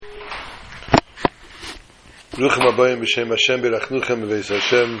Ruchim Abayim B'Shem Hashem Berachnuchem B'Veis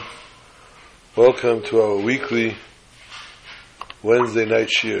Hashem. Welcome to our weekly Wednesday night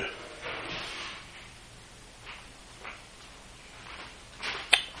shir.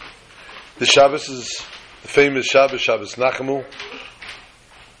 This Shabbos is the famous Shabbos, Shabbos Nachmu.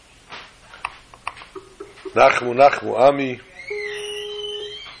 Nachmu, Nachmu, Ami.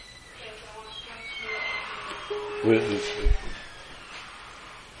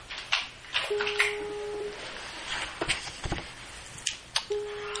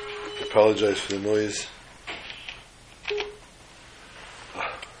 I apologize for the noise.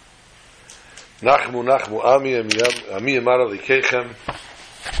 Nachmu, Nachmu, Ami, Ami, Amar Alikechem.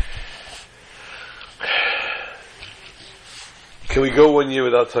 Can we go 1 year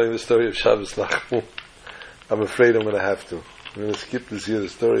without telling the story of Shabbos Nachmu? I'm afraid I'm going to have to. I'm going to skip this year the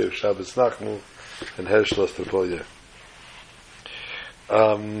story of Shabbos Nachmu and Hershel Ostapolya.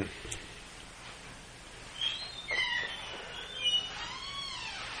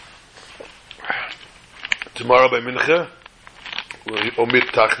 Tomorrow by Mincha, we'll omit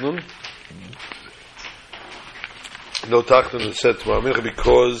Tachnun. No Tachnun is said tomorrow Mincha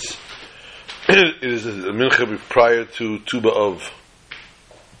because it is a Mincha prior to Tu B'Av.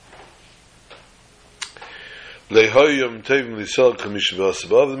 Lehoyom Tevim Lisal Kamish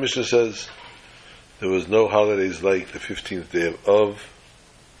V'Asav. The Mishnah says there was no holidays like the 15th day of Av.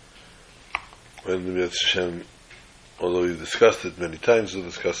 And the Mitzvah Hashem, although we've discussed it many times, we'll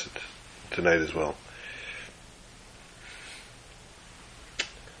discuss it tonight as well.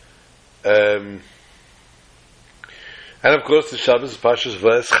 And of course the Shabbos is Pashas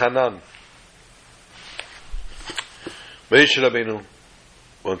Va'eschanan. Moshe Rabbeinu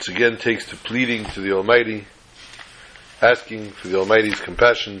once again takes to pleading to the Almighty, asking for the Almighty's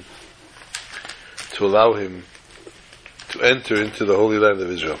compassion to allow him to enter into the Holy Land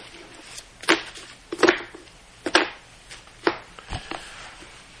of Israel.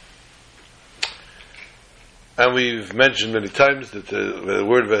 And we've mentioned many times that the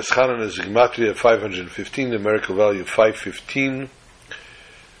word V'eschanan is a gematria of 515, the numerical value of 515.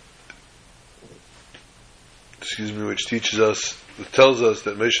 Which tells us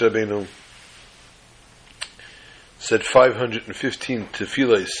that Moshe Rabbeinu said 515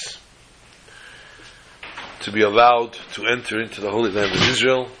 tefillos to be allowed to enter into the Holy Land of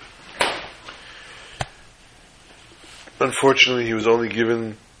Israel. Unfortunately, he was only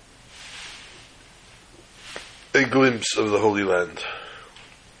given a glimpse of the Holy Land.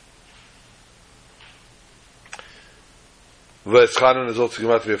 V'eschanan is also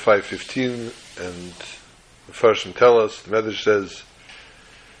gematria 515, and the Farshim tell us, the Medrash says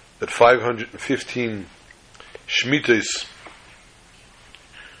that 515 Shmitas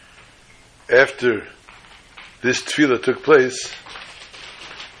after this tefillah took place,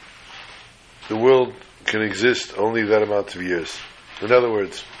 the world can exist only that amount of years. In other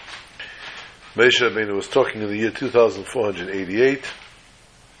words, Moshe Rabbeinu was talking in the year 2488.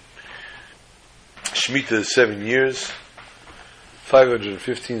 Shemitah is 7 years.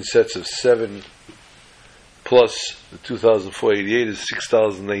 515 sets of 7 plus the 2488 is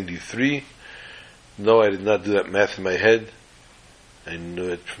 6093. No, I did not do that math in my head. I knew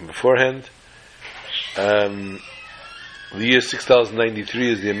it from beforehand. The year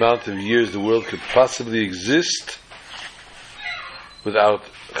 6093 is the amount of years the world could possibly exist without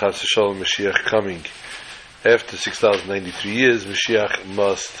Chas v'Shalom Mashiach coming. After 6093 years, Mashiach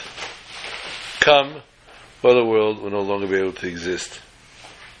must come, or the world will no longer be able to exist.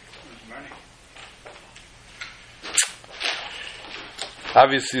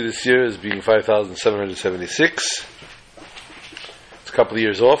 Obviously, this year is being 5,776. It's a couple of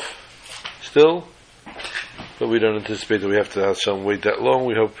years off still, but we don't anticipate that we have to have some wait that long.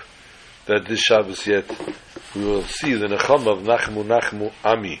 We hope that this Shabbos yet we will see the Nechama of Nachmu, Nachmu,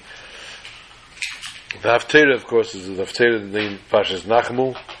 Ami. The Haftarah, of course, is the Haftarah, the name Pashas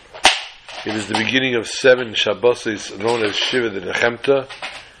Nachmu. It is the beginning of 7 Shabbos known as Shiva the Nechemta.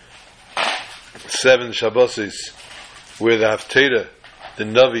 7 Shabbos where the Haftarah, the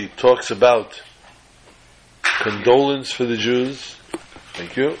Navi, talks about condolence for the Jews.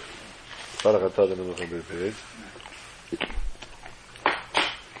 Thank you.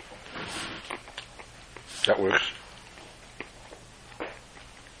 That works.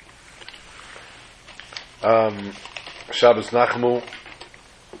 Shabbos Nachmu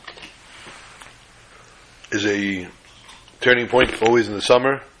is a turning point always in the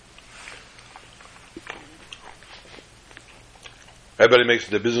summer. Everybody makes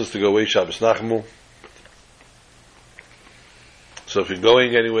it their business to go away Shabbos Nachmu. So if you're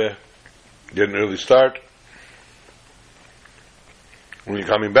going anywhere, get an early start. When you're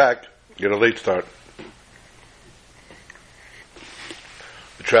coming back, get a late start.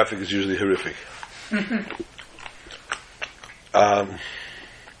 traffic is usually horrific. So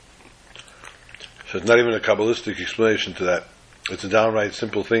it's not even a Kabbalistic explanation to that. It's a downright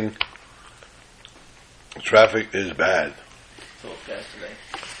simple thing. Traffic is bad. So fast today.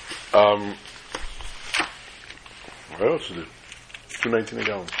 What else is it? $2.19 a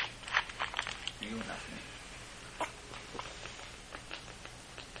gallon. You and nothing.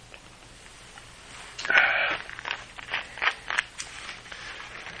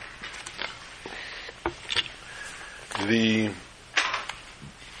 The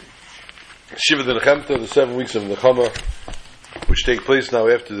Shiva de Nechemta, the 7 weeks of Nechama, which take place now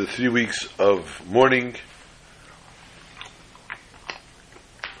after the 3 weeks of mourning.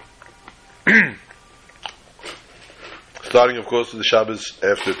 Starting, of course, with the Shabbos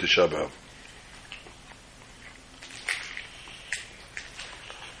after Tisha B'Av.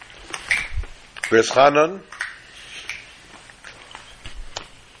 Beis Chanan,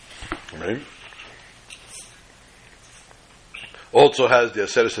 right, also has the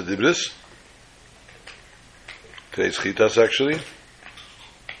Aseret HaDibros. Today's Chitas, actually,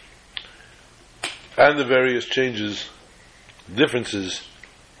 and the various changes, differences,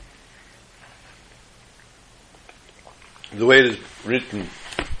 the way it is written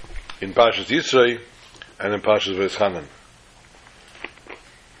in Parshas Yisro and in Parshas Beis Chanan.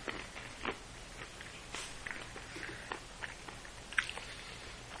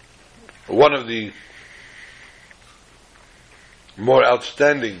 One of the more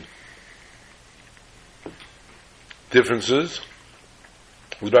outstanding differences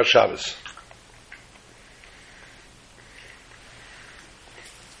is about Shabbos.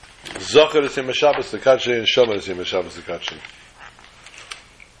 Zocher is in Shabbos the Katshe and Shomer is in Shabbos the Katshe.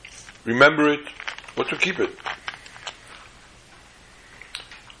 Remember it, but to keep it.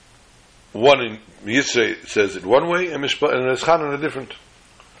 One in Yisro says it one way, and Beis Chanan a different.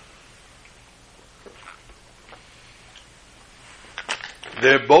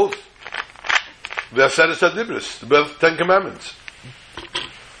 They're both the Aseret HaDibros, the 10 Commandments.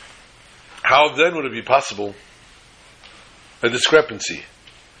 How then would it be possible a discrepancy?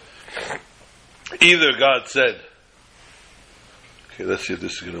 Either God said, okay, let's see if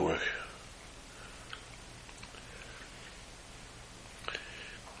this is going to work.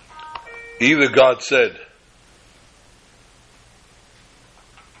 Either God said,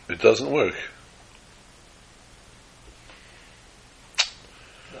 it doesn't work.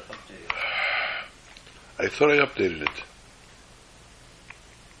 I thought I updated it.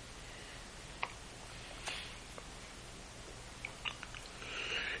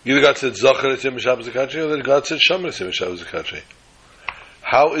 Either God said Zachar Etzim Shabbos Zakache, or that God said Shomer Etzim Shabbos Zakache.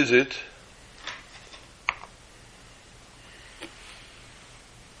 How is it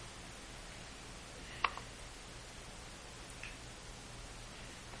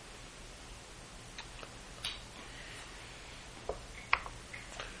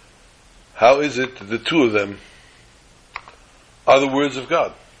that the two of them are the words of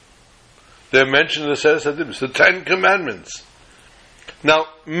God? They're mentioned in the Aseret HaDibros, the 10 Commandments. Now,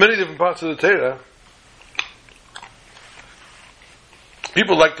 many different parts of the Torah,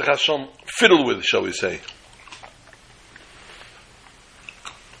 people like to Hashem fiddle with, shall we say.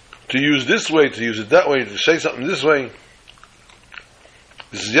 To use this way, to use it that way, to say something this way.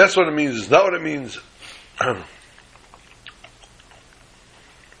 This is yes what it means, this is not what it means.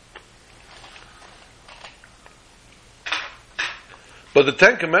 But the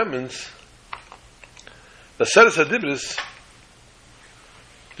 10 Commandments, the Aseret HaDibros,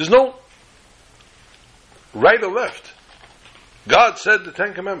 there's no right or left. God said the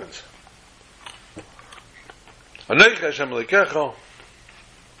 10 Commandments. Anochi Hashem Elokecha,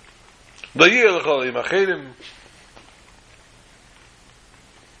 Lo yireh lecha elohim acherim.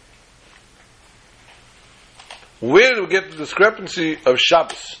 Where do we get the discrepancy of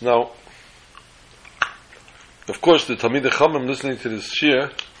Shabbos? Now, of course, the Talmidei Chachamim listening to this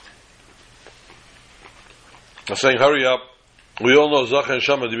shir are saying, hurry up. We all know Zachar and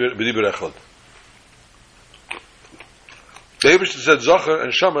Shomer b'dibur echad. The Eibishter said Zachar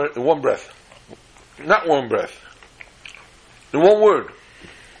and Shomer in one breath. Not one breath. In one word.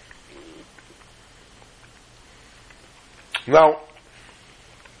 Now,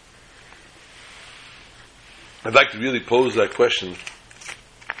 I'd like to really pose that question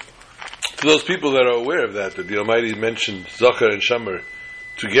to those people that are aware of that the Almighty mentioned Zachar and Shomer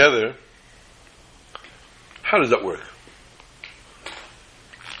together. How does that work?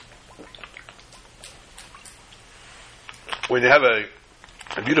 When you have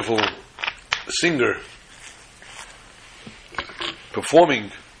a beautiful singer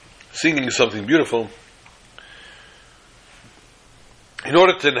singing something beautiful, he in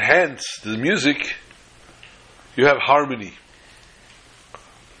order to enhance the music, you have harmony.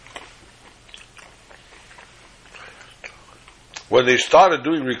 When they started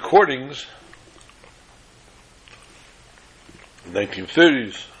doing recordings in the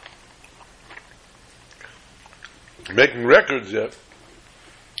 1930s, making records yet,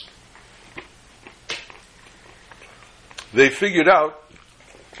 they figured out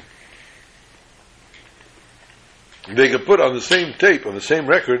they could put on the same tape, on the same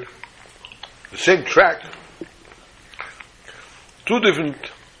record, the same track, two different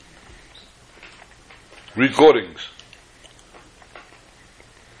recordings.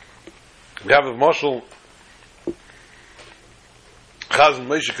 We have a Marshal Chazan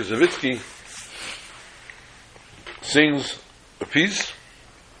Moshe Kazavitsky sings a piece,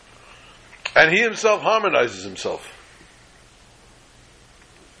 and he himself harmonizes himself.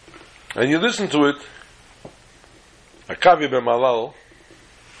 And you listen to it, Akavi Ben Malal,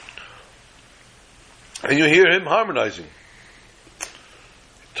 and you hear him harmonizing.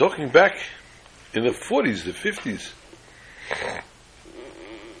 Talking back in the 40s, the 50s.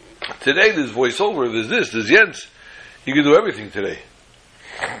 Today there's voiceover, there's this, there's Jens. You can do everything today.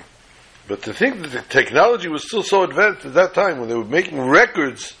 But to think that the technology was still so advanced at that time, when they were making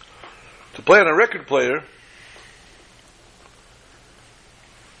records to play on a record player,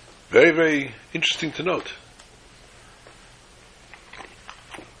 very, very interesting to note.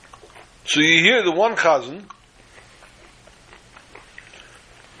 So you hear the one chazan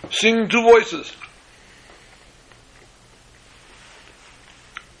singing two voices.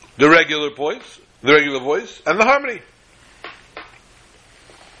 The regular voice, and the harmony.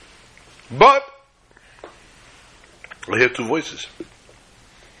 But I hear two voices.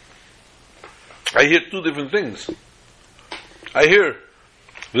 I hear two different things. I hear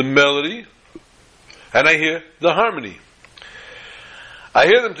the melody, and I hear the harmony. I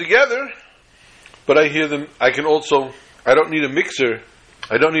hear them together, but I don't need a mixer,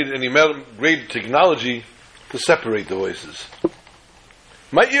 I don't need any great technology to separate the voices.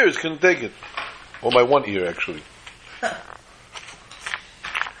 My ears can take it. Or my one ear, actually.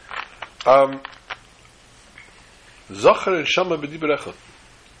 Zachar and Shama b'diber echad.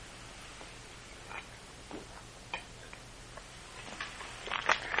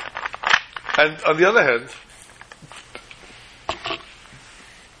 And on the other hand,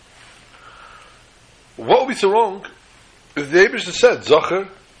 what would be so wrong if the Eibishter said Zachar,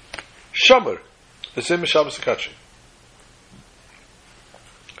 Shamar, the same as Shabbos Akachi?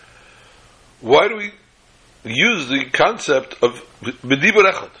 Why do we use the concept of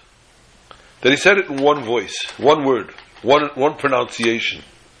b'diber echad? That he said it in one voice, one word, one pronunciation.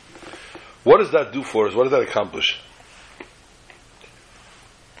 What does that do for us? What does that accomplish?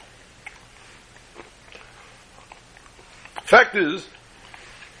 Fact is,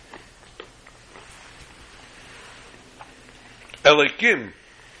 Elokim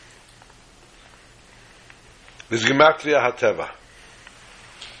is Gematria HaTeva.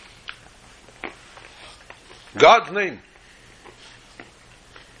 God's name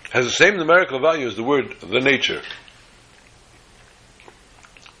has the same numerical value as the word, the nature.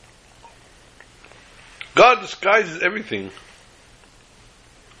 God disguises everything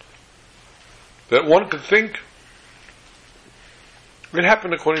that one could think it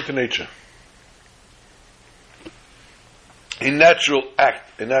happened according to nature. A natural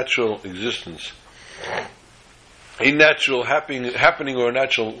act, a natural existence, a natural happening or a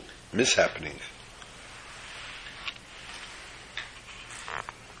natural mishappening.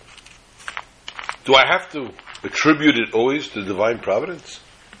 Do I have to attribute it always to divine providence?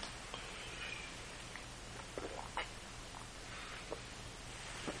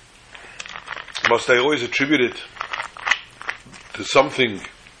 Must I always attribute it to something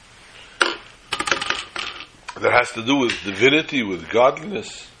that has to do with divinity, with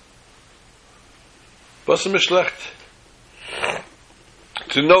godliness? Basar Mishlecht.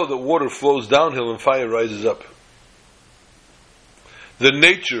 To know that water flows downhill and fire rises up. The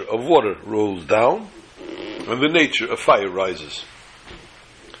nature of water rolls down, and the nature of fire rises.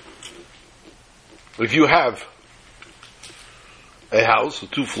 If you have a house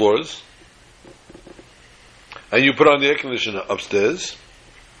with 2 floors, and you put on the air conditioner upstairs,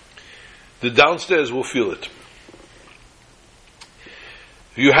 the downstairs will feel it.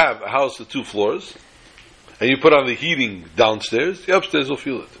 If you have a house with 2 floors, and you put on the heating downstairs, the upstairs will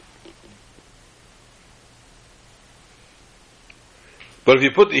feel it. But if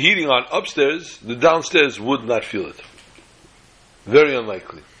you put the heating on upstairs, the downstairs would not feel it. Very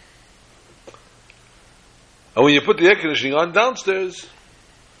unlikely. And when you put the air conditioning on downstairs,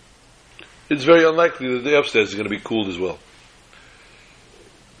 it's very unlikely that the upstairs is going to be cooled as well.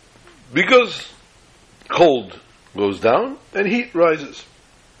 Because cold goes down and heat rises.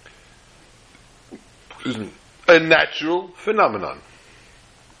 Excuse me. A natural phenomenon.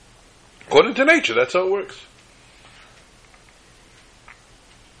 According to nature, that's how it works.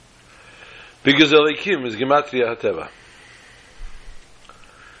 Because Elikim is Gematria HaTeva.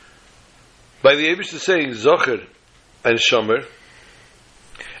 By the Eibush saying Zocher and Shomer,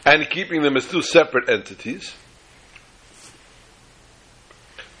 and keeping them as two separate entities,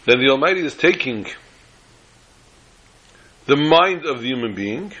 then the Almighty is taking the mind of the human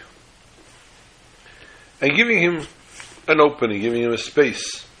being and giving him an opening, giving him a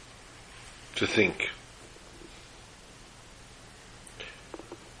space to think.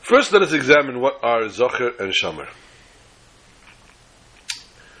 First, let us examine what are Zocher and Shomer.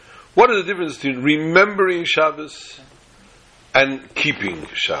 What is the difference between remembering Shabbos and keeping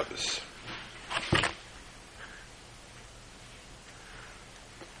Shabbos?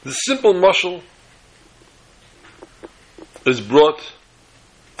 The simple mashal is brought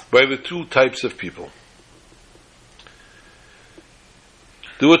by the two types of people.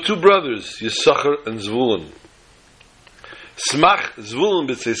 There were two brothers, Yisachar and Zvulun. Smach Zvulun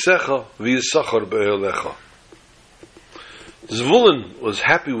b'tzeisecha v'Yisachar b'eolecha. Zvulun was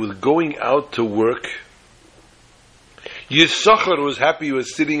happy with going out to work. Yisachar was happy with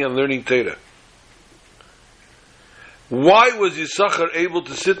sitting and learning Torah. Why was Yisachar able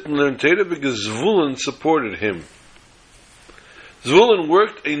to sit and learn Torah? Because Zvulun supported him. Zvulun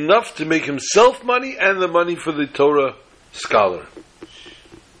worked enough to make himself money and the money for the Torah scholar.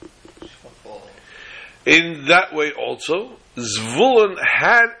 In that way also, Zvulun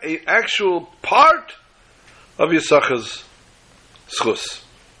had an actual part of Yisachar's schus.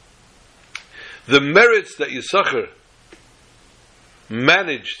 The merits that Yisachar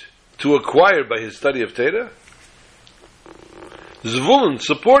managed to acquire by his study of Torah, Zvulun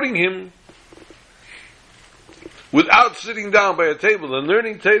supporting him without sitting down by a table and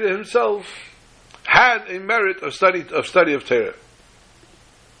learning Torah himself, had a merit of study of Torah.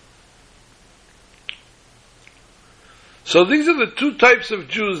 So these are the two types of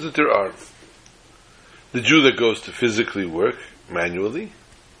Jews that there are. The Jew that goes to physically work, manually,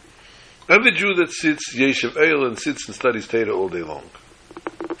 and the Jew that sits, Yeshiv Eil, and sits and studies Torah all day long.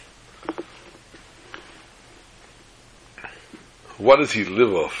 What does he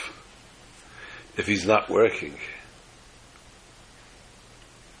live off if he's not working?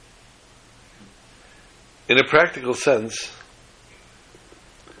 In a practical sense,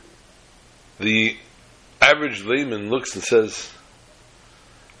 the average layman looks and says,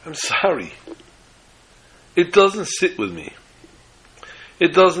 I'm sorry, it doesn't sit with me.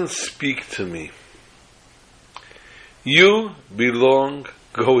 It doesn't speak to me. You belong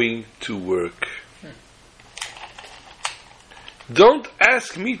going to work. Don't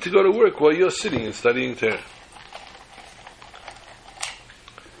ask me to go to work while you're sitting and studying Torah.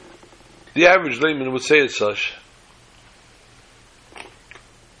 The average layman would say as such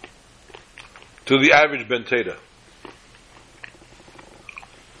to the average Ben Torah.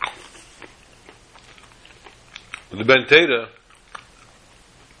 The Ben Torah,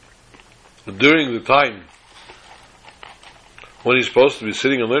 during the time when he's supposed to be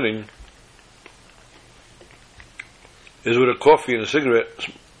sitting and learning, is with a coffee and a cigarette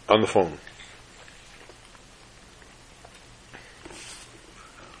on the phone.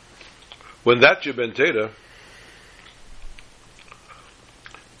 When that's your Ben Torah,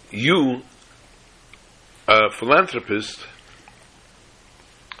 you, a philanthropist,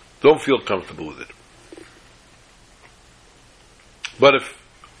 don't feel comfortable with it. But if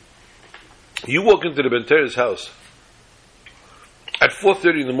you walk into the Ben Torah's house at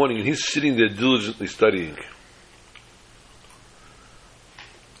 4:30 in the morning and he's sitting there diligently studying,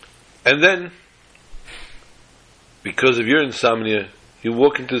 and then, because of your insomnia, you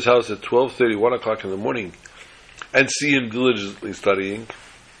walk into his house at 12:30, 1 o'clock in the morning, and see him diligently studying,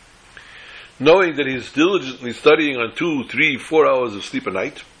 knowing that he's diligently studying on 2, 3, 4 hours of sleep a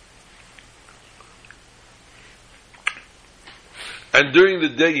night, and during the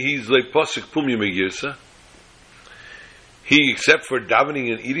day he's like Pasuk Pumya Megirsa, he, except for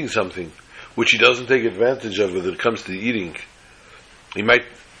davening and eating something, which he doesn't take advantage of when it comes to eating, he might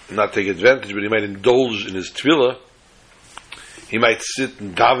not take advantage, but he might indulge in his tefillah. He might sit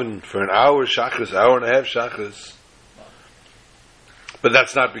and daven for an hour shachris, hour and a half shachris. But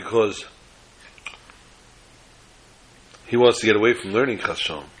that's not because he wants to get away from learning Chas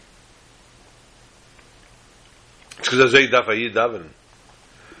Shalom. It's because Azay Dafayid daven.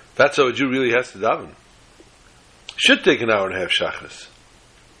 That's how a Jew really has to daven. Should take an hour and a half shachris.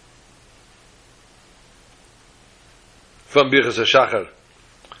 From Birchas HaShachar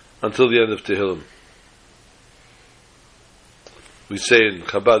until the end of Tehillim. We say in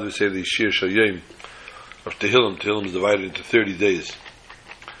Chabad, we say the Shir Shayim of Tehillim. Tehillim is divided into 30 days.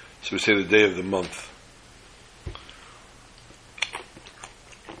 So we say the day of the month.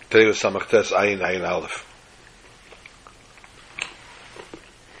 Today was Samachtes Ayin Aleph.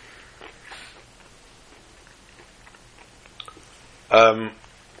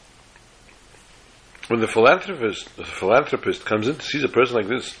 When the philanthropist comes in to see a person like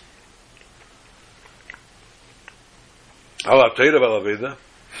this,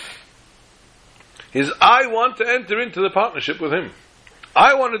 is I want to enter into the partnership with him.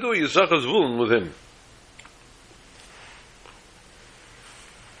 I want to do a Yisachar Zvulun with him.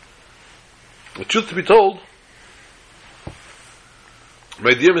 The truth to be told,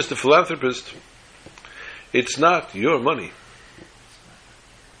 my dear Mr. Philanthropist, it's not your money.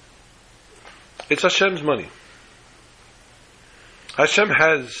 It's Hashem's money. Hashem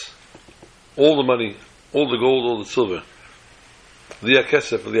has all the money, all the gold, all the silver. Liya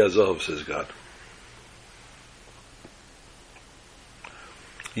kesef, liya zahav, says God.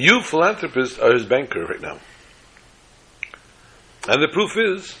 You, philanthropists, are his banker right now. And the proof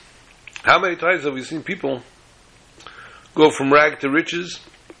is, how many times have we seen people go from rag to riches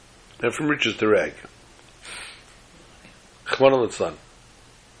and from riches to rag? Chman al-Litzlan.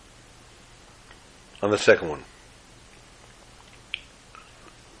 On the second one.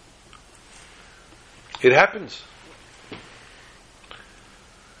 It happens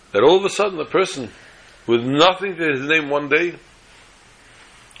that all of a sudden a person with nothing to his name one day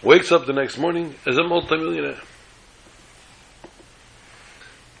wakes up the next morning as a multimillionaire.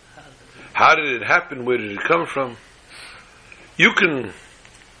 How did it happen? Where did it come from? You can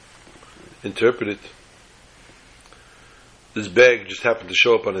interpret it. This bag just happened to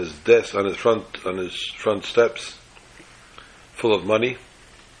show up on his desk, on his front steps, full of money.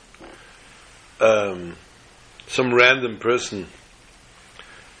 Some random person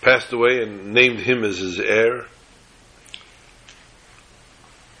passed away and named him as his heir.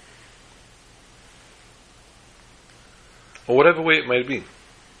 Or whatever way it might be.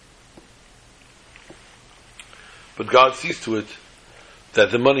 But God sees to it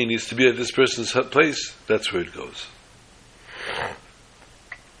that the money needs to be at this person's place. That's where it goes.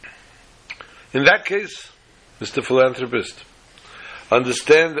 In that case, Mr. Philanthropist,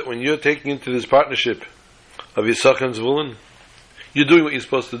 understand that when you're taking into this partnership of Yisachar and Zvulun, you're doing what you're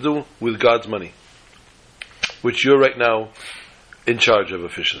supposed to do with God's money, which you're right now in charge of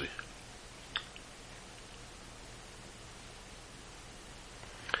officially.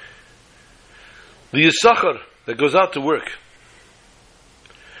 The Yisachar that goes out to work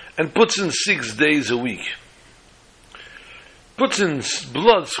and puts in 6 days a week, puts in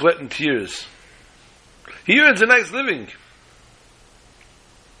blood, sweat, and tears. He earns a nice living.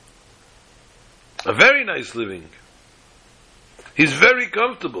 A very nice living. He's very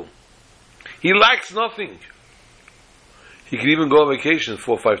comfortable. He lacks nothing. He can even go on vacation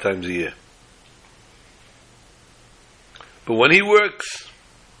 4 or 5 times a year. But when he works,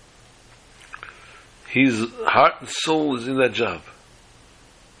 his heart and soul is in that job.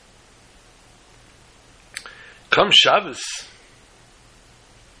 Come Shabbos,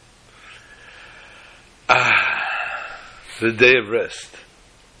 the day of rest.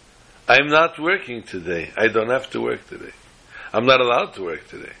 I'm not working today. I don't have to work today. I'm not allowed to work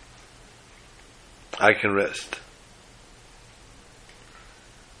today. I can rest.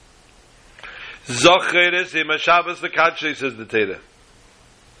 Zocheres im Shabbos v'kadshe, says the Torah.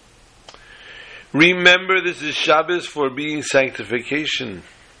 Remember, this is Shabbos for being sanctification.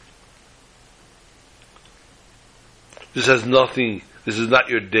 This has nothing, this is not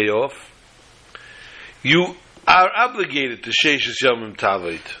your day off. You are obligated to Sheishas Yomim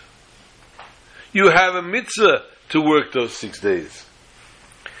Tavit. You have a mitzvah to work those 6 days.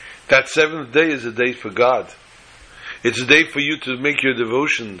 That 7th day is a day for God. It's a day for you to make your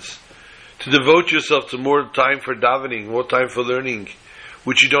devotions, to devote yourself to more time for davening, more time for learning,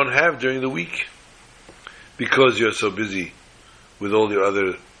 which you don't have during the week, because you're so busy with all your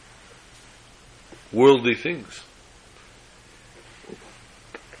other worldly things.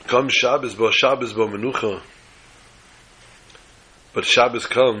 Come Shabbos, bo menucha. But Shabbos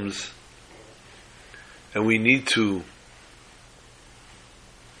comes, and we need to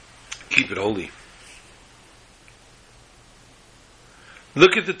keep it holy.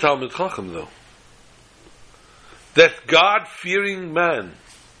 Look at the Talmud Chacham, though. That God-fearing man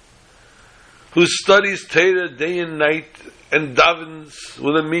who studies Torah day and night and davens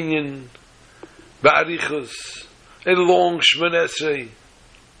with a minyan, ba'arichos, a long Shmoneh Esrei.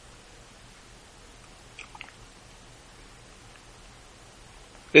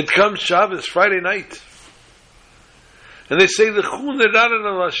 It comes Shabbos, Friday night. And they say the Chun Neranan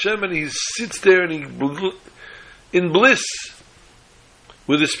al Hashem, and he sits there and in bliss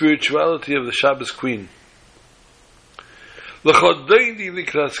with the spirituality of the Shabbos queen. L'chodeini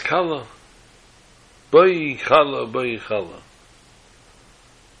likras kala, bai chala.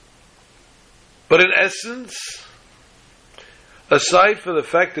 But in essence, aside from the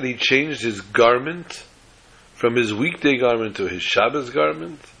fact that he changed his garment from his weekday garment to his Shabbos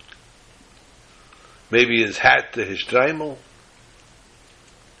garment, maybe his hat to his dreimel,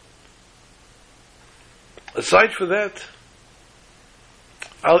 aside from that,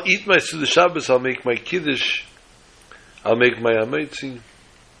 I'll eat my Suda Shabbos, I'll make my Kiddush, I'll make my Ameitzi,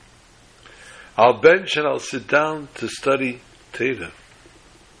 I'll bench and I'll sit down to study Torah.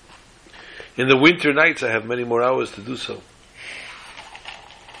 In the winter nights, I have many more hours to do so.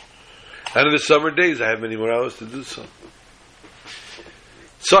 And in the summer days, I have many more hours to do so.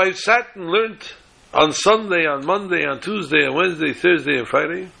 So I've sat and learned on Sunday, on Monday, on Tuesday, on Wednesday, Thursday, and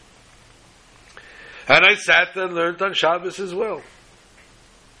Friday. And I sat and learned on Shabbos as well.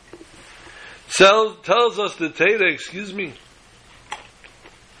 Tells us the Torah,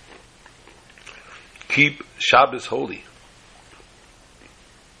 keep Shabbos holy.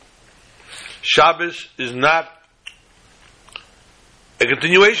 Shabbos is not a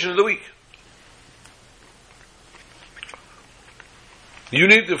continuation of the week. You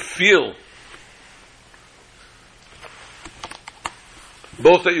need to feel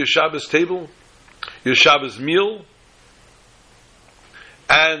both at your Shabbos table, your Shabbos meal,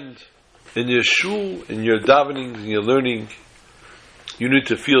 and in your shul, in your davenings, in your learning, you need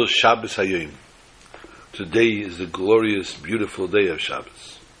to feel Shabbos Hayom. Today is the glorious, beautiful day of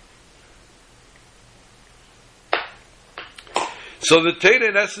Shabbos. So the Torah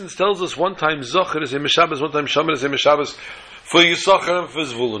in essence tells us one time Zocher is a Shabbos, one time Shomer is a Shabbos, for Yisachar and for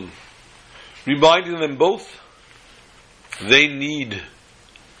Zvulun. Reminding them both, they need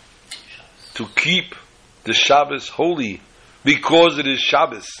to keep the Shabbos holy because it is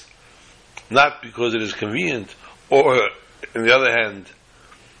Shabbos, not because it is convenient, or, on the other hand,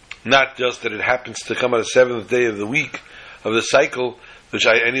 not just that it happens to come on the seventh day of the week of the cycle, which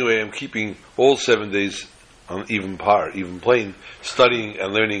I anyway am keeping all 7 days on even par, even plain, studying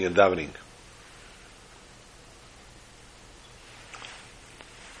and learning and davening.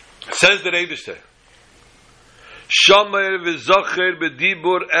 Says the Eibishter, Shomer v'zocher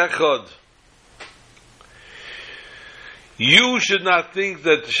b'dibur echad. You should not think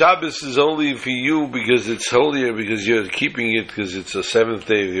that Shabbos is only for you because it's holier, because you're keeping it, because it's the seventh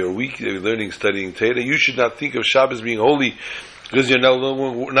day of your week, you're learning, studying Torah. You should not think of Shabbos being holy because you're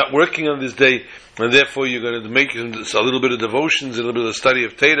not working on this day, and therefore you're going to make a little bit of devotions, a little bit of study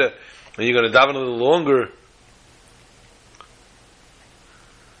of Torah, and you're going to daven a little longer.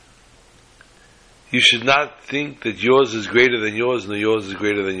 You should not think that yours is greater than yours, and yours is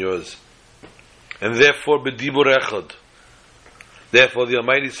greater than yours. And therefore, b'dibur echad. Therefore, the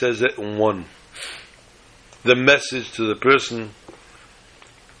Almighty says that in one. The message to the person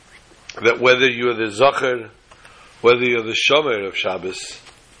that whether you're the Zocher, whether you're the Shomer of Shabbos,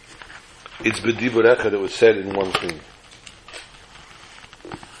 it's b'dibur echad, it was said in one thing.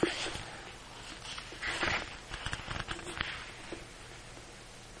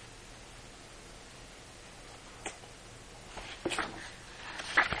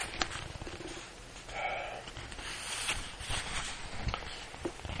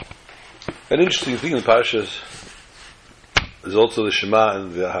 An interesting thing in Parashas is also the Shema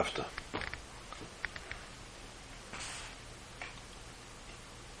and the Ahavta.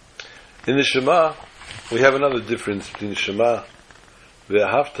 In the Shema, we have another difference between the Shema, the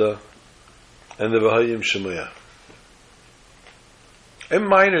Ahavta, and the V'hayim Shemoya. A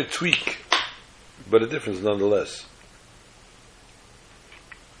minor tweak, but a difference nonetheless.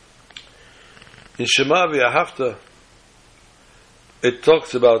 In Shema v'Ahavta, it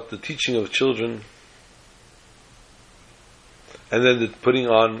talks about the teaching of children, and then the putting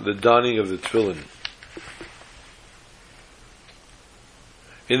on the donning of the tefillin.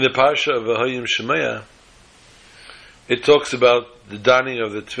 In the parsha of V'hayim Shemoya, it talks about the donning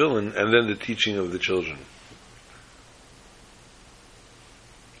of the tefillin and then the teaching of the children.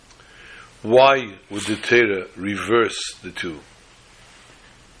 Why would the Torah reverse the two?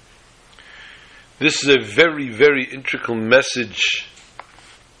 This is a very, very integral message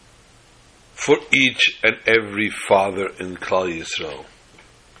for each and every father in Klal Yisrael.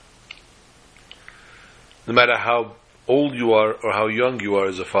 No matter how old you are or how young you are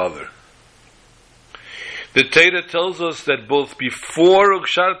as a father. The Torah tells us that both before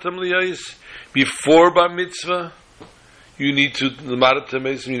Ukshartam Liyais, before Bar Mitzvah, you need to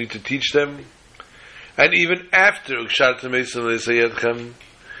you need to teach them. And even after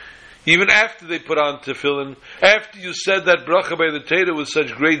even after they put on tefillin, after you said that bracha by the Torah with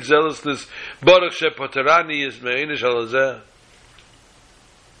such great zealousness, Baruch shepatarani is me'inish alazeh,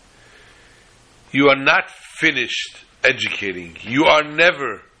 you are not finished educating. You are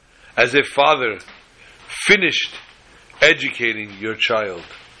never, as a father, finished educating your child.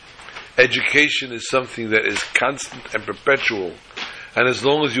 Education is something that is constant and perpetual. And as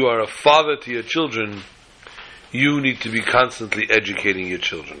long as you are a father to your children, you need to be constantly educating your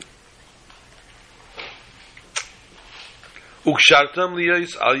children. Ukshartam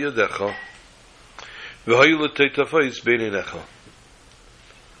liyais al yadecha, v'hoyu l'teitafais beinenecha.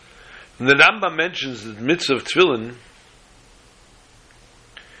 And the Rambam mentions the mitzvah of tefillin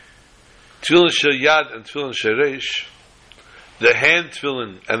shel yad and tefillin shel reish, the hand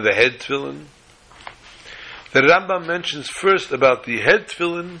tefillin and the head tefillin. The Rambam mentions first about the head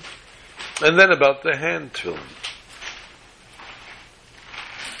tefillin and then about the hand tefillin.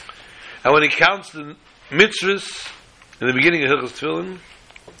 And when he counts the mitzvahs in the beginning of Hilchos Tefillin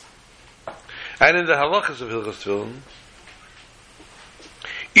and in the halachas of Hilchos Tefillin,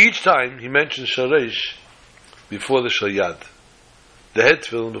 each time he mentions sharesh before the shayad, the head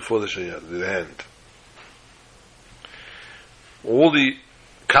tefillin before the shayad, the hand. All the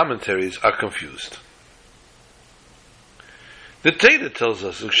commentaries are confused. The Torah tells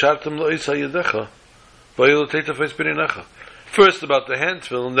us, first about the hand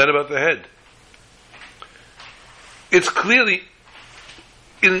tefillin, then about the head. It's clearly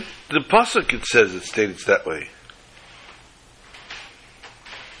in the pasuk. It says it states that way.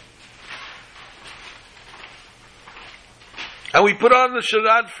 And we put on the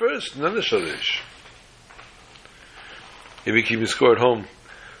sharad first, and then the shalish. If you keep your score at home,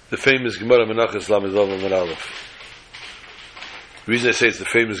 the famous Gemara Menachos Lamed Vav Amud Aleph. The reason I say it's the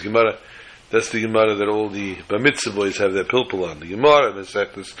famous Gemara, that's the Gemara that all the Bar Mitzvah boys have their pilpul on. The Gemara, and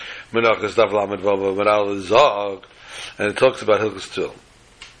Menachos Daf Lamed Vav Amud Aleph Zog, and it talks about Hilchos Tefillin.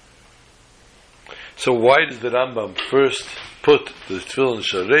 So why does the Rambam first put the Tefillin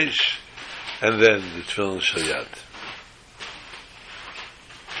Sharesh and then the Tefillin Shayad?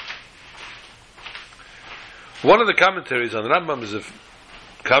 One of the commentaries on the Rambam is a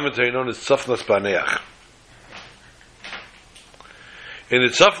commentary known as Tzafnas Paneach. In the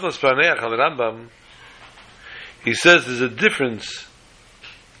Tzafnas Paneach on the Rambam, he says there's a difference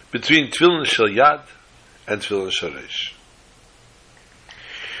between Tefillin Shel Yad and Tefillin Shel Reish.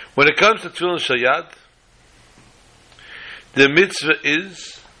 When it comes to Tefillin Shel Yad, the mitzvah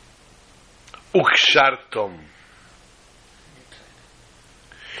is Ukshartom.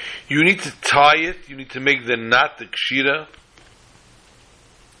 You need to tie it, you need to make the knot, the kshira.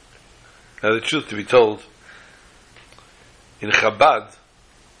 Now the truth to be told, in Chabad,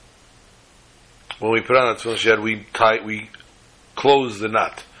 when we put on the tefillin shayad, we close the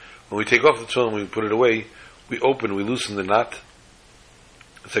knot. When we take off the tefillin, we put it away, we loosen the knot.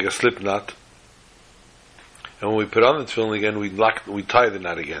 It's like a slip knot. And when we put on the tefillin again, we tie the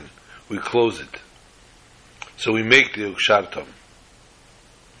knot again. We close it. So we make the ukshartom.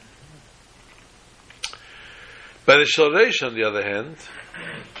 By the sharesh, on the other hand,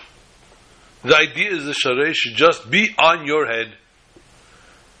 the idea is the sharesh should just be on your head.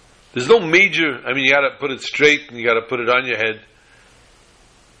 There's no major, you gotta put it straight and you gotta put it on your head.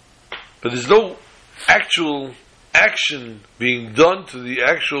 But there's no actual action being done to the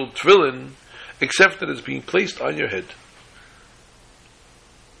actual tefillin except that it's being placed on your head.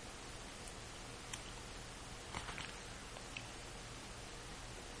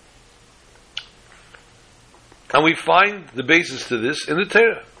 And we find the basis to this in the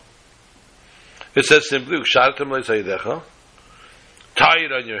Torah. It says simply, tie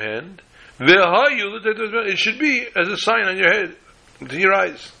it on your hand. It should be as a sign on your head, to your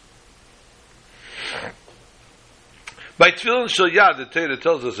eyes. By Tefillin Shel Yad, the Torah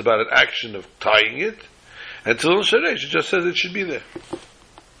tells us about an action of tying it, and Tefillin Shel Reish, it just says it should be there.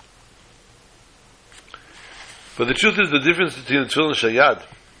 But the truth is, the difference between Tefillin Shel Yad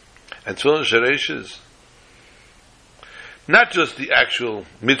and Tefillin Shel Reish is not just the actual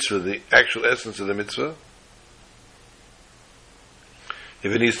mitzvah, the actual essence of the mitzvah.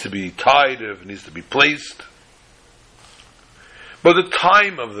 If it needs to be tied, or if it needs to be placed. But the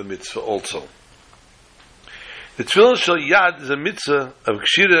time of the mitzvah also. The Tefillin Shel Yad is a mitzvah of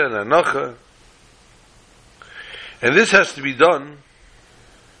Kshira and Anocha. And this has to be done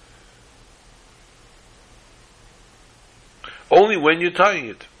only when you're tying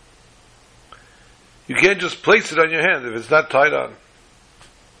it. You can't just place it on your hand if it's not tied on.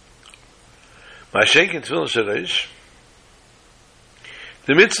 Ma'ashenk in Tefillin Shel Reish,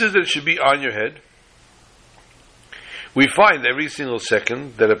 The mitzvah is that it should be on your head. We find every single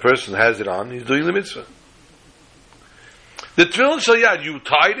second that a person has it on, he's doing the mitzvah. The tefillin shel yad, you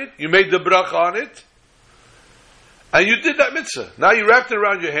tied it, you made the bracha on it, and you did that mitzvah. Now you wrapped it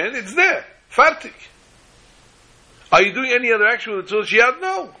around your hand, it's there. Fartik. Are you doing any other action with the tefillin shel yad?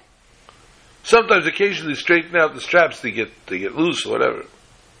 No. Sometimes, occasionally, straighten out the straps, they get loose or whatever.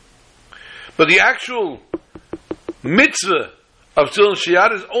 But the actual mitzvah of tefillin shel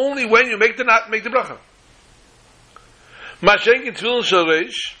yad is only when you make the bracha. Mashenkin tefillin shel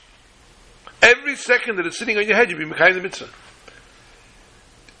reish, every second that it's sitting on your head, you be mekayim the mitzvah.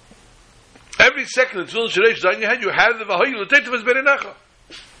 Every second that tefillin shel reish is on your head, you have the v'hayu l'teitavas beinecha.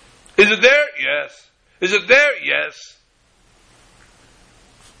 Is it there? Yes. Is it there? Yes.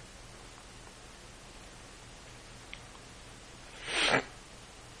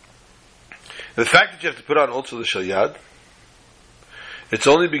 The fact that you have to put on also the shel yad, it's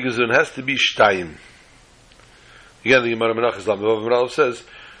only because it has to be shtayim. Again, the Gemara Menachos Lamed says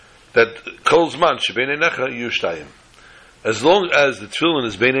that kol zman shebeinei necha yu shtayim. As long as the tefillin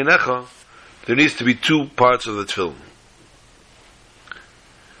is beinei necha, there needs to be two parts of the tefillin.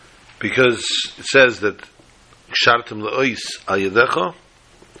 Because it says that kshartim le'ois al yadecha.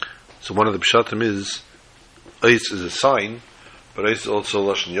 So one of the pshatim is ois is a sign, but ois is also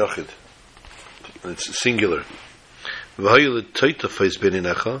lashon yochid. It's singular. V'hayu l'toitafa is beinei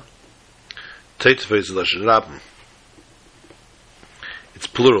necha. Toitafa is lashon rabim. It's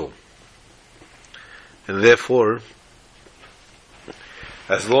plural. And therefore,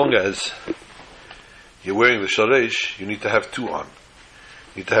 as long as you're wearing the sharesh, you need to have two on.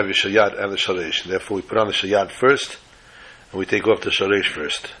 You need to have your shel yad and the sharesh. And therefore, we put on the shel yad first, and we take off the sharesh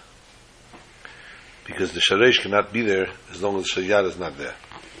first. Because the sharesh cannot be there as long as the shel yad is not there.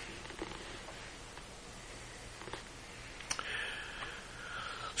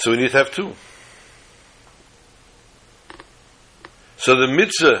 So we need to have two. So the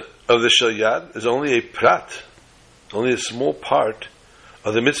mitzvah of the shel yad is only a prat, only a small part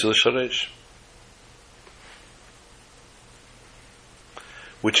of the mitzvah of sharesh.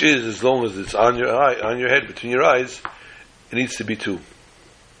 Which is, as long as it's on your eye, on your head, between your eyes, it needs to be two.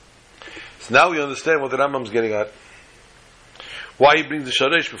 So now we understand what the Rambam's getting at. Why he brings the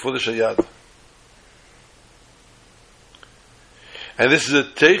sharesh before the shel yad. And this is a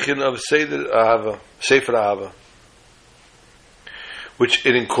teichin of Sefer Ahava, which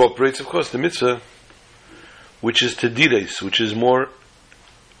it incorporates, of course, the mitzvah, which is tedides, which is more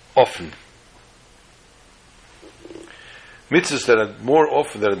often. Mitzvahs that are more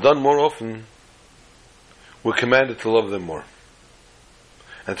often, that are done more often, we're commanded to love them more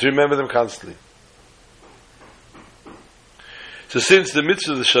and to remember them constantly. So since the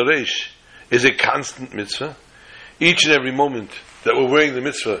mitzvah of the sharesh is a constant mitzvah, each and every moment that we're wearing the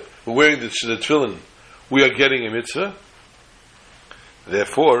mitzvah, we're wearing the tefillin, we are getting a mitzvah.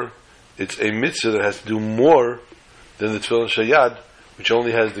 Therefore, it's a mitzvah that has to do more than the tefillin shel yad, which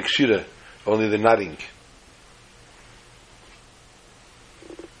only has the kshira, only the nodding.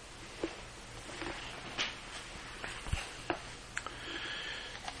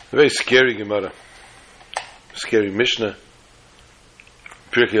 A very scary Gemara, scary Mishnah,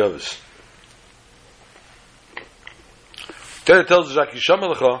 Pirkei Avos. Torah tells us,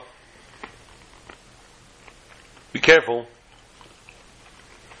 be careful.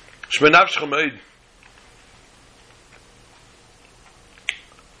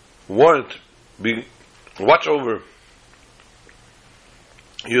 Warrant, watch over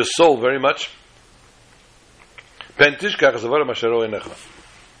your soul very much.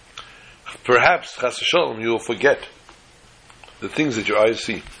 Perhaps, chas v'shalom, you will forget the things that your eyes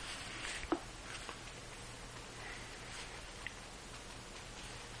see.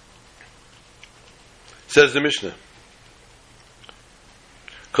 Says the Mishnah,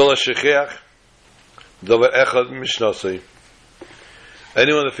 Kol ha-shecheach davar echad mishnasei.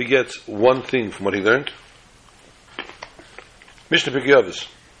 Anyone that forgets one thing from what he learned, Mishnah Pirkei Avos.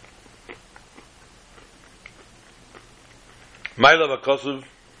 Ma'ila v'kasuv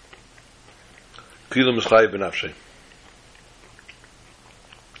kilu mischayev b'nafshei.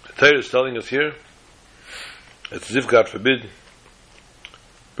 The Torah is telling us here, it's as if, God forbid,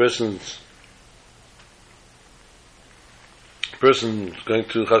 person's going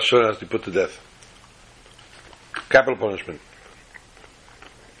to Chas Shor has to be put to death. Capital punishment.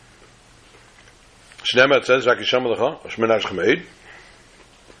 Shnei it says, "Rak yisham lecha, shmena shchem eid,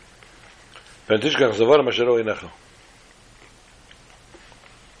 v'entishkach zavar masher ro einecha."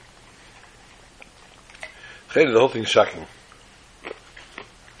 The whole thing is shocking.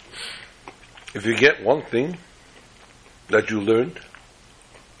 If you get one thing that you learned,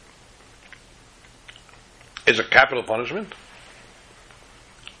 is a capital punishment?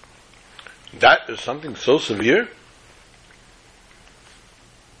 That is something so severe,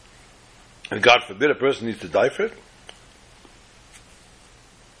 and God forbid a person needs to die for it?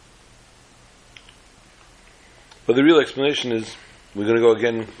 But the real explanation is, we're going to go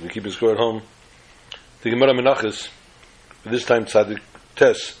again, we keep a score at home, the Gemara Menachos, this time Tzadik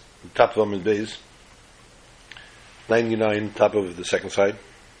Tes, top of Amid Beis, 99, top of the second side.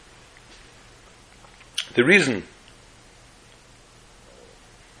 The reason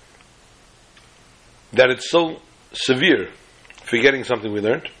that it's so severe forgetting something we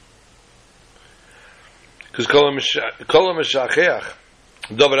learned, because Kol HaMeshacheach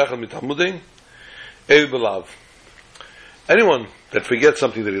Davar Echad Mitalmudei Evi Belav. Anyone that forgets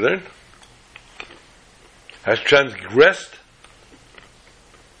something that he learned has transgressed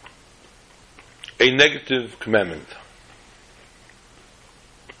a negative commandment.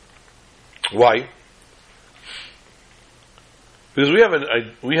 Why? Because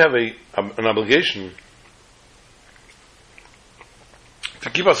we have an obligation to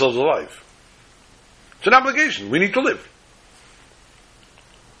keep ourselves alive. It's an obligation. We need to live.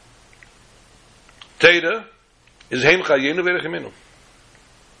 Teira is Heim Chayenu Verechimenu.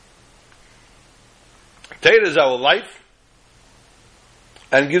 Teira is our life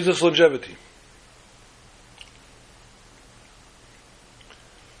and gives us longevity.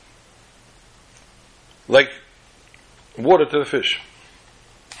 Like water to the fish.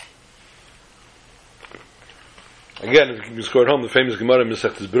 Again, if you score at home, the famous Gemara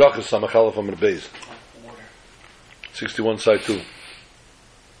Masechtas Berachos Samach Aleph Amud Beis, 61 side 2.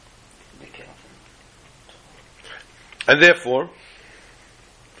 And therefore,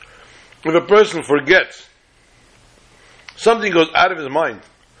 if a person forgets, something goes out of his mind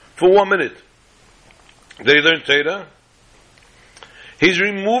for 1 minute, that he learned Torah, he's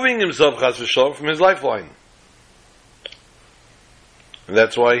removing himself, chas v'shalom, from his lifeline. And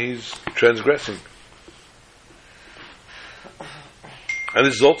that's why he's transgressing. And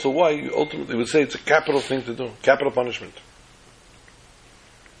this is also why you ultimately would say it's a capital thing to do, capital punishment.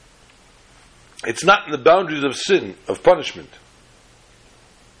 It's not in the boundaries of sin, of punishment.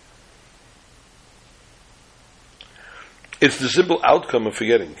 It's the simple outcome of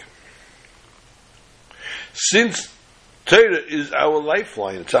forgetting. Since Torah is our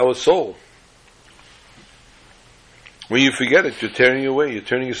lifeline, it's our soul. When you forget it, you're tearing away, you're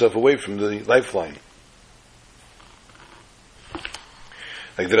turning yourself away from the lifeline.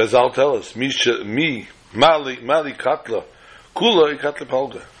 Like the Razal tell us, mali katla, kula ikatla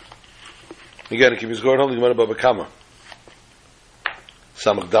palga. Again, keep his going home, the Gemara Baba Kama.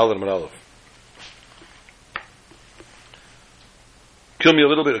 Samach Dalar Manalav. Kill me a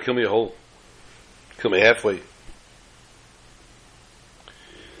little bit or kill me a whole. Kill me halfway.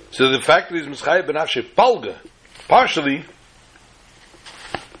 So the fact that he's Mischayeh B'nafshe Palga, partially,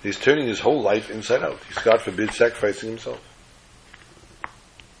 he's turning his whole life inside out. He's, God forbid, sacrificing himself.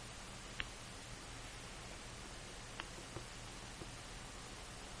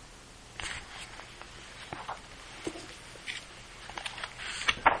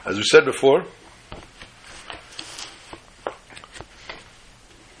 As we said before,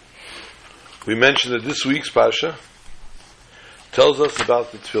 we mentioned that this week's Pasha tells us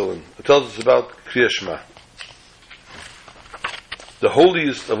about the Tefillin. It tells us about Kriya Shema. The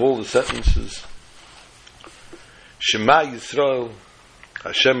holiest of all the sentences, Shema Yisrael,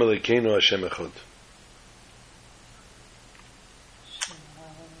 Hashem Elokeinu, Hashem Echad.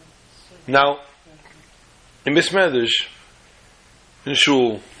 Now, in Bismedish, in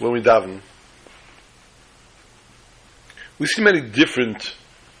Shul, when we daven, we see many different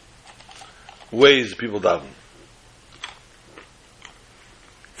ways people daven.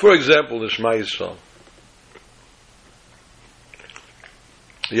 For example, the Shema Yisrael.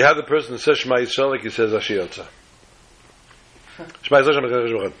 You have the person that says Shema Yisrael like he says Asher Yotza. Shema Yisrael, Shema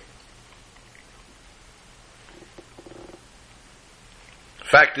Yisrael.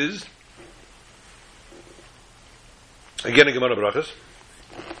 Fact is, again in Gemara Brachos,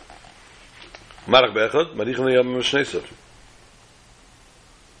 Marach Be'echad, Marich L'Yam M'Shneisov.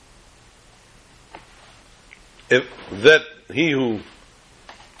 If that he who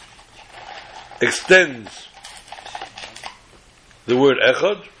extends the word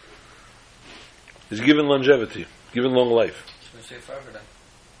Echad is given longevity, given long life.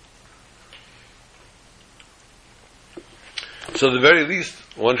 So at the very least,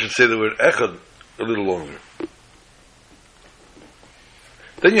 one should say the word Echad a little longer.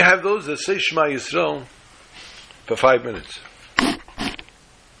 Then you have those that say Shema Yisrael for 5 minutes.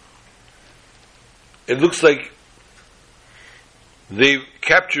 It looks like they've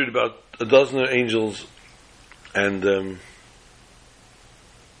captured about a dozen angels and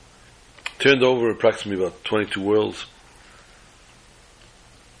turned over approximately about 22 worlds.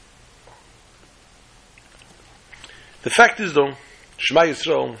 The fact is, though, Shema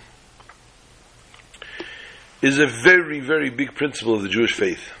Yisrael is a very, very big principle of the Jewish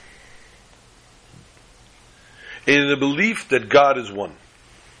faith. In the belief that God is one.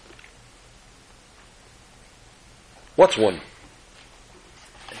 What's one?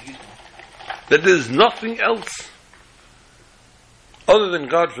 That there is nothing else other than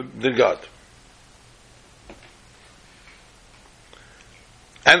God.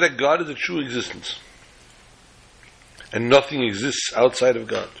 And that God is a true existence. And nothing exists outside of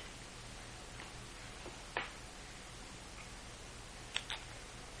God.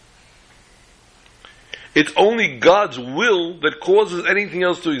 It's only God's will that causes anything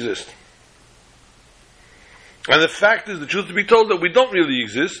else to exist. And the fact is, the truth to be told, that we don't really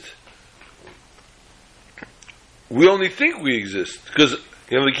exist. We only think we exist. Because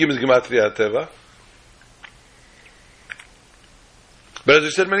Elikim is Gematria Teva. But as I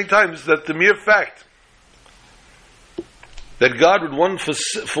said many times, that the mere fact that God would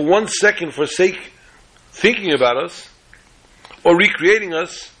for 1 second forsake thinking about us or recreating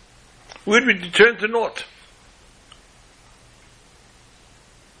us, would be turned to naught.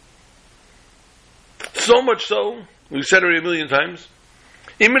 So much so, we've said it already a million times,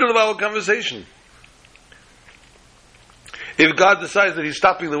 in the middle of our conversation, if God decides that He's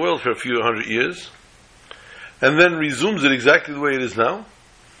stopping the world for a few hundred years, and then resumes it exactly the way it is now,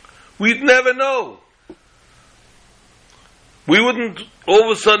 we'd never know. We wouldn't all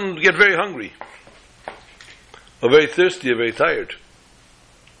of a sudden get very hungry, or very thirsty, or very tired,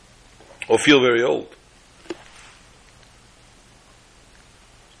 or feel very old.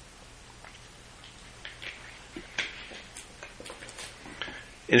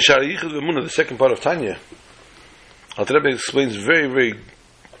 In Shara Yichud V'Emunah, the second part of Tanya, Alter Rebbe explains very, very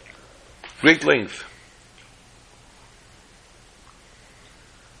great length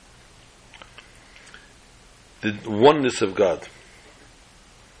the oneness of God.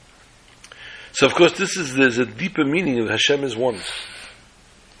 So, of course, there's a deeper meaning of Hashem is one.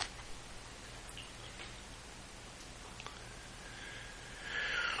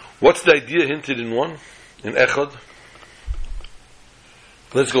 What's the idea hinted in one? In Echad?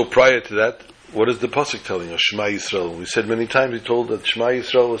 Let's go prior to that. What is the pasuk telling us? Shema Yisrael. We said many times, we told that Shema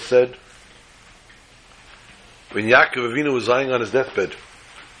Yisrael was said when Yaakov Avinu was lying on his deathbed,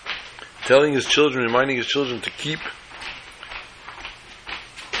 telling his children, reminding his children to keep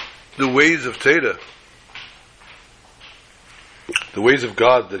the ways of Torah, the ways of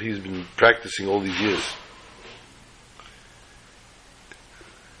God that he's been practicing all these years.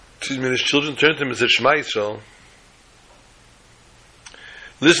 His children turned to him and said, Shema Yisrael,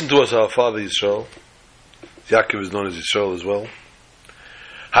 listen to us, our father Yisrael. Yaakov is known as Yisrael as well.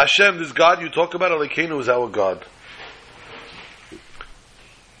 Hashem, this God you talk about, Elokeinu, is our God.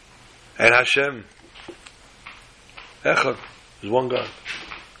 And Hashem, Echad, is one God.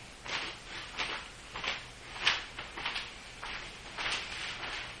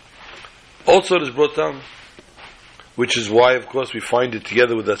 Also it is brought down, which is why, of course, we find it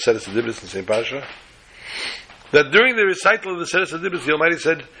together with that Seres HaDibros in St. Pasha, that during the recital of the Seres HaDibros, the Almighty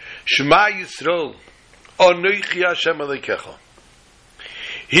said, Shema Yisrael, Anochi Hashem Elokecha.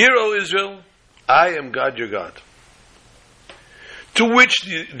 Hear, O Israel, I am God your God. To which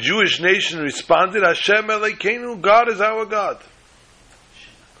the Jewish nation responded, Hashem Elokeinu, God is our God.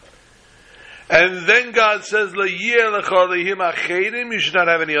 And then God says, you should not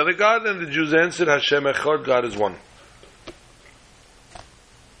have any other God. And the Jews answered, Hashem Echad, God is one.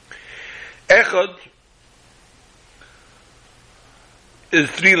 Echad is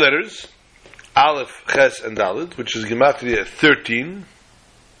 3 letters, Aleph, Ches, and Dalet, which is Gematria 13.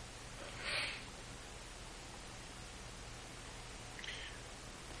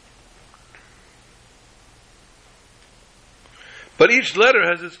 But each letter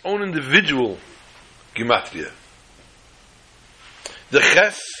has its own individual gematria. The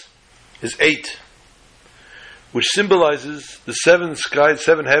Ches is 8, which symbolizes the 7 skies,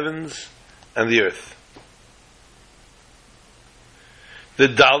 7 heavens, and the earth. The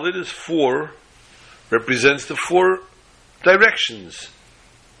Dalet is 4, represents the 4 directions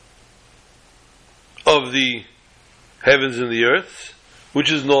of the heavens and the earth,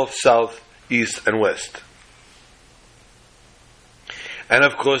 which is north, south, east, and west. And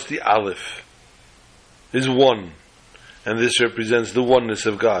of course the Aleph is 1, and this represents the oneness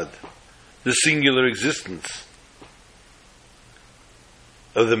of God, the singular existence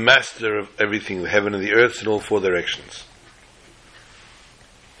of the master of everything, the heaven and the earth in all 4 directions.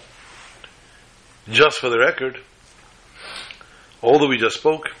 Just for the record, all that we just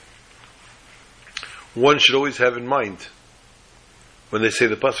spoke, one should always have in mind when they say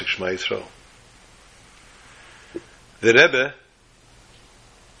the pasuk Shema Yisrael. The Rebbe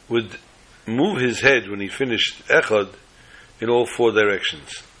would move his head when he finished Echad in all four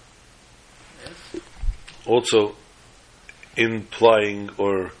directions. Also implying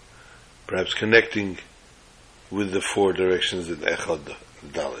or perhaps connecting with the four directions in Echad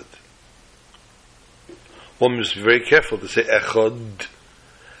Dalet. One must be very careful to say Echad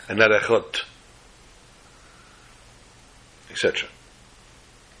and not Echot, etc.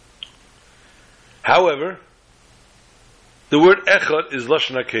 However, the word Echad is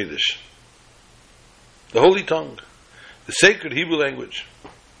Lashon HaKodesh, the holy tongue, the sacred Hebrew language.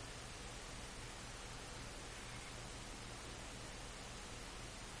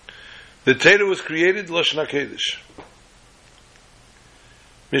 The Torah was created Lashon HaKodesh.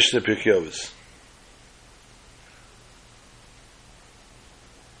 Mishnah Pirkei Avos.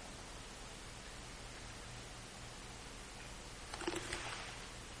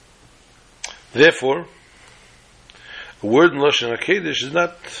 Therefore, a word in Lashon HaKodesh is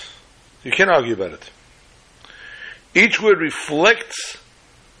not, you can't argue about it. Each word reflects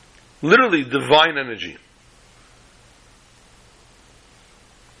literally divine energy.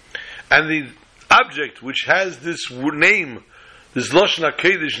 And the object which has this name, this Lashon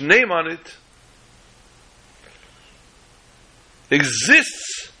HaKodesh name on it,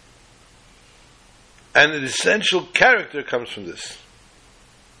 exists, and an essential character comes from this.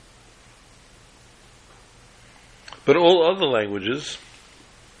 But all other languages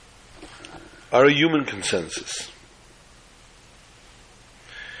are a human consensus.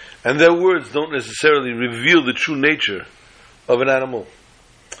 And their words don't necessarily reveal the true nature of an animal.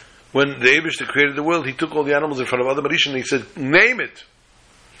 When the Eibishter created the world, he took all the animals in front of Adam Rishon and he said, name it.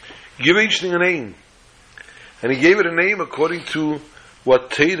 Give each thing a name. And he gave it a name according to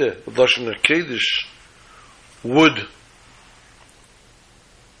what Torah, Lashon HaKodesh, would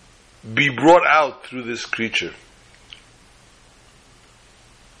be brought out through this creature.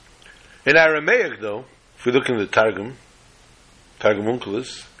 In Aramaic, though, if we look in the Targum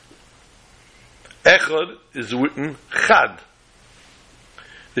Onkelos, Echad is written Chad.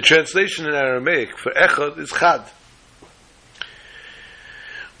 The translation in Aramaic for Echad is Chad.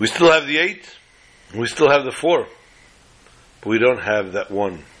 We still have the 8, we still have the 4, but we don't have that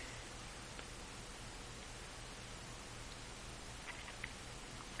one.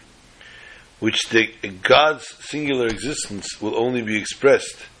 Which God's singular existence will only be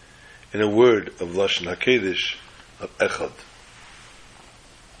expressed in a word of Lashon HaKodesh, of Echad.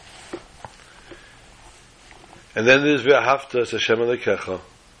 And then there's Ve'ahavta es Hashem Elokecha.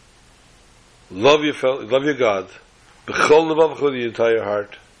 Love your God, b'chol levavcha, with your entire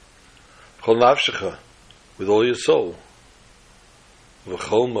heart, b'chol nafshecha, with all your soul,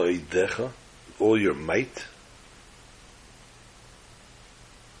 v'chol ma'idecha, with all your might.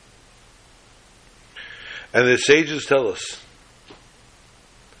 And the sages tell us,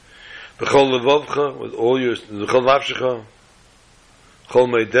 b'chol levavcha, with all your, b'chol nafshecha, b'chol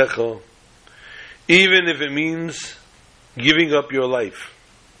ma'idecha, even if it means giving up your life.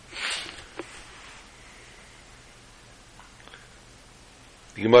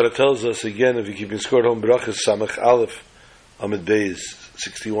 The Gemara tells us again, if you keep in score at home, Berachos Samach Aleph Amid Beis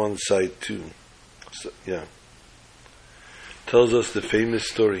 61 side 2. So, yeah. Tells us the famous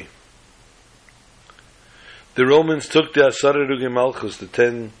story. The Romans took the Asara Rugei Malchus, the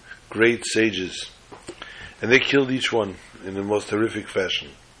 10 great sages, and they killed each one in the most horrific fashion.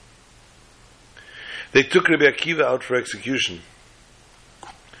 They took Rabbi Akiva out for execution.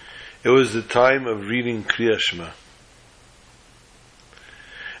 It was the time of reading Kriya Shema.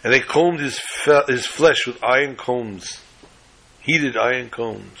 And they combed his flesh with iron combs, heated iron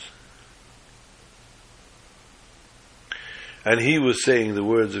combs. And he was saying the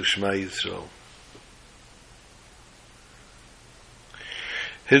words of Shema Yisrael.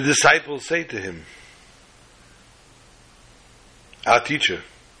 His disciples say to him, our teacher,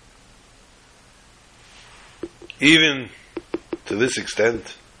 even to this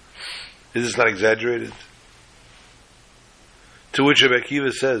extent, is this not exaggerated? To which Rabbi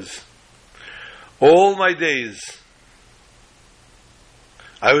Akiva says, all my days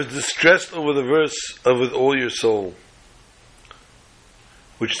I was distressed over the verse of with all your soul,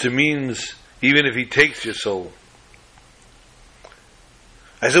 which to means even if he takes your soul.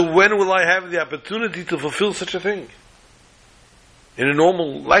 I said, when will I have the opportunity to fulfill such a thing? In a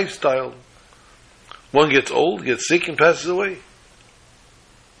normal lifestyle, one gets old, gets sick, and passes away.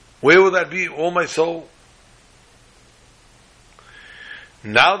 Where will that be? All my soul.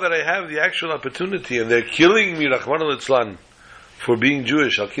 Now that I have the actual opportunity, and they're killing me, Rachmana litzlan, for being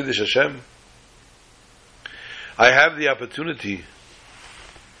Jewish, Al Kiddush Hashem, I have the opportunity,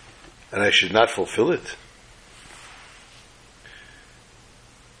 and I should not fulfill it.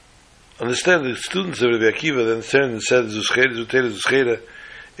 Understand, the students of Rabbi Akiva then turned and said, Zuschere, Zutere, Zuschere,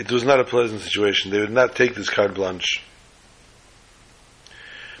 it was not a pleasant situation. They would not take this carte blanche.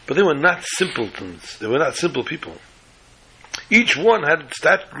 But they were not simpletons. They were not simple people. Each one had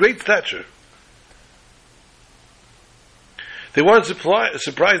great stature. They weren't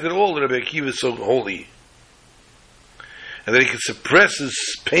surprised at all that Rabbi Akiva is so holy, and that he could suppress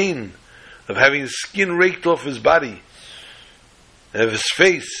his pain of having his skin raked off his body and of his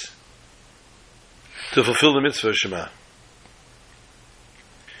face to fulfill the mitzvah of Shema.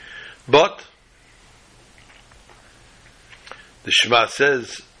 But the Shema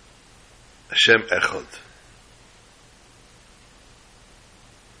says, Hashem Echad.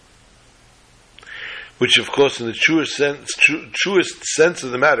 Which, of course, in the truest sense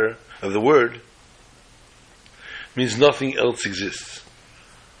of the matter, of the word, means nothing else exists.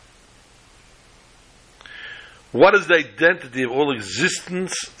 What is the identity of all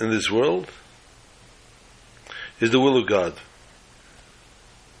existence in this world? Is the will of God.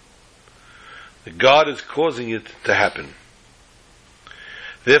 God is causing it to happen.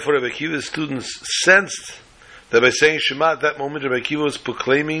 Therefore, Rabbi Akiva's students sensed that by saying Shema at that moment, Rabbi Akiva was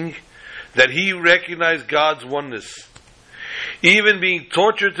proclaiming that he recognized God's oneness. Even being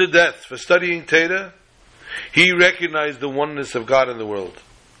tortured to death for studying Torah, he recognized the oneness of God in the world.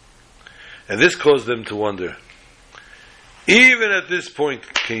 And this caused them to wonder, even at this point,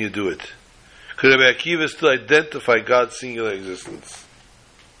 can you do it? Could Rabbi Akiva still identify God's singular existence?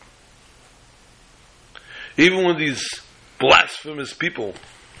 Even when these blasphemous people,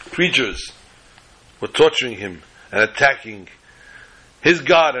 preachers, were torturing him and attacking his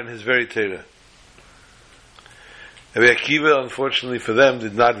God and his very Torah. Rabbi Akiva, unfortunately for them,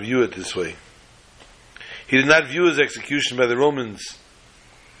 did not view it this way. He did not view his execution by the Romans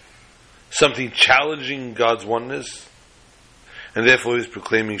something challenging God's oneness, and therefore he was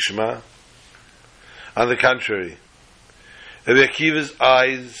proclaiming Shema. On the contrary, Rabbi Akiva's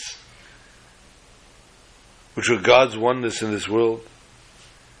eyes, which were God's oneness in this world,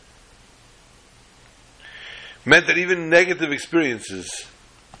 meant that even negative experiences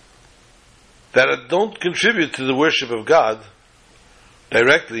that don't contribute to the worship of God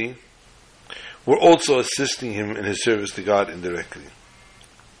directly were also assisting him in his service to God indirectly.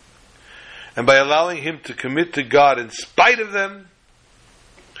 And by allowing him to commit to God in spite of them,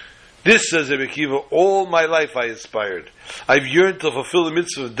 this, says Rabbi Akiva, all my life I aspired. I've yearned to fulfill the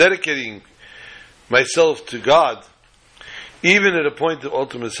mitzvah of dedicating myself to God, even at a point of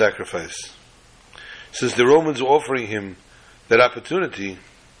ultimate sacrifice. Since the Romans were offering him that opportunity,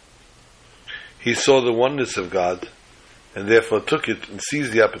 he saw the oneness of God, and therefore took it and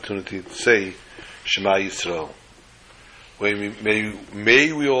seized the opportunity to say, Shema Yisrael.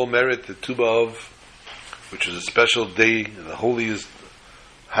 May we all merit the Tu B'Av, which is a special day, the holiest,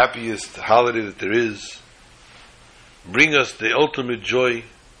 happiest holiday that there is. Bring us the ultimate joy,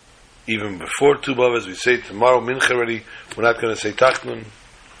 even before Tu B'Av, as we say tomorrow, Mincha already, we're not going to say Tachnun.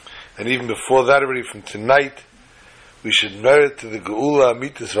 And even before that already, from tonight, we should merit to the Geula,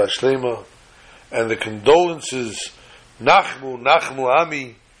 Amitis Vashlema, and the condolences, Nachmu, Nachmu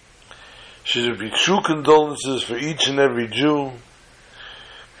Ami, should be true condolences for each and every Jew,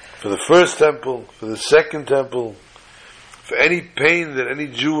 for the first temple, for the second temple, for any pain that any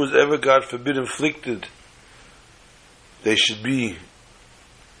Jew was ever, God forbid, inflicted. They should be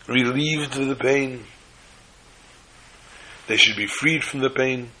relieved of the pain. They should be freed from the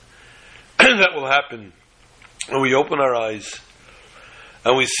pain. That will happen when we open our eyes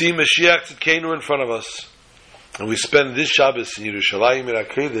and we see Mashiach Tzidkenu in front of us, and we spend this Shabbos in Yerushalayim Ir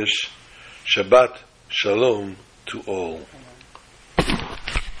HaKodesh. Shabbat Shalom to all.